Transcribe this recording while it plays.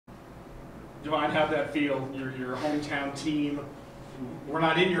Divine, how'd that feel? Your hometown team, we're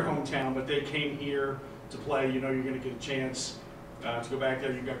not in your hometown, but they came here to play. You know you're going to get a chance to go back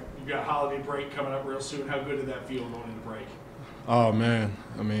there. You got holiday break coming up real soon. How good did that feel going into break? Oh man,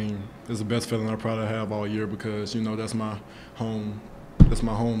 I mean, it's the best feeling I probably have all year because that's my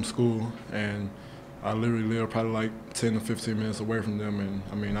home school, and I literally live probably like 10 to 15 minutes away from them. And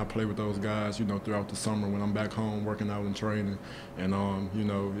I mean, I play with those guys, throughout the summer when I'm back home working out and training. And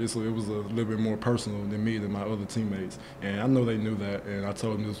it was a little bit more personal than me than my other teammates. And I know they knew that, and I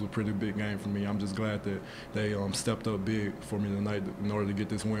told them this was a pretty big game for me. I'm just glad that they stepped up big for me tonight in order to get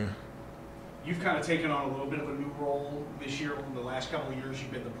this win. You've kind of taken on a little bit of a new role this year. In the last couple of years,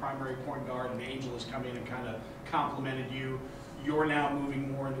 you've been the primary point guard, and Angel has come in and kind of complimented you. You're now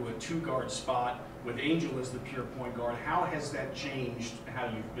moving more into a two-guard spot with Angel as the pure point guard. How has that changed how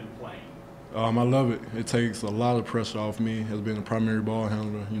you've been playing? I love it. It takes a lot of pressure off me as being a primary ball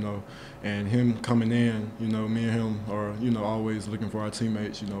handler, and him coming in, me and him are, always looking for our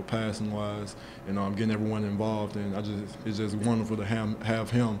teammates, passing wise, and getting everyone involved. And it's just wonderful to have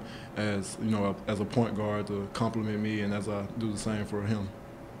him as, as a point guard to compliment me, and as I do the same for him.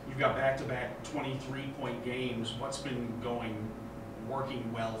 You've got back-to-back 23-point games. What's been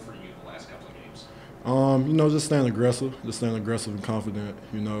working well for you the last couple of games? Just staying aggressive and confident.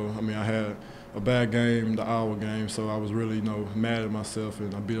 I had a bad game, the Iowa game, so I was really, mad at myself,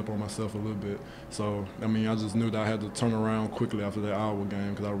 and I beat up on myself a little bit. So, I just knew that I had to turn around quickly after that Iowa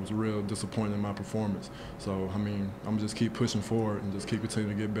game because I was real disappointed in my performance. So, I'm just keep pushing forward and just keep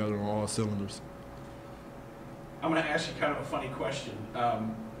continuing to get better on all cylinders. I'm going to ask you kind of a funny question.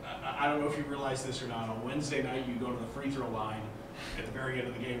 I don't know if you realize this or not. On Wednesday night, you go to the free throw line at the very end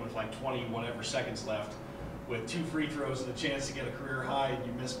of the game with like 20 whatever seconds left with 2 free throws and a chance to get a career high, and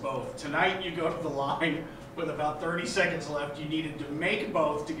you miss both. Tonight, you go to the line with about 30 seconds left. You needed to make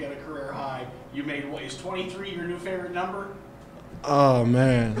both to get a career high. You made what? Is 23 your new favorite number? Oh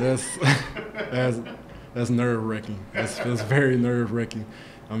man, that's nerve-wracking. That's very nerve-wracking.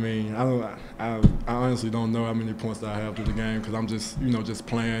 I honestly don't know how many points that I have to the game because I'm just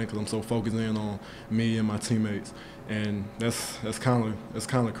playing because I'm so focused in on me and my teammates, and that's kind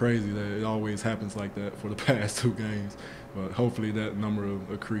of crazy that it always happens like that for the past 2 games. But hopefully that number will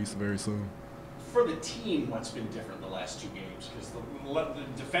increase very soon. For the team, what's been different the last 2 games? Because the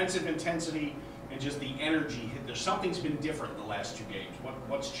defensive intensity and just the energy, something's been different in the last 2 games.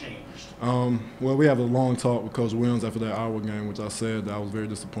 What's changed? Well, we have a long talk with Coach Williams after that Iowa game, which I said that I was very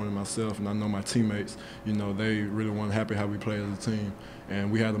disappointed myself, and I know my teammates, they really weren't happy how we played as a team. And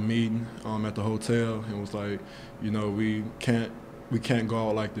we had a meeting at the hotel, and it was like, we can't go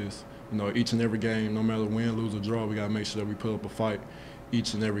out like this. Each and every game, no matter win, lose, or draw, we got to make sure that we put up a fight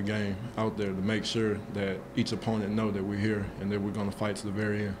each and every game out there to make sure that each opponent know that we're here and that we're going to fight to the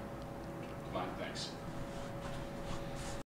very end.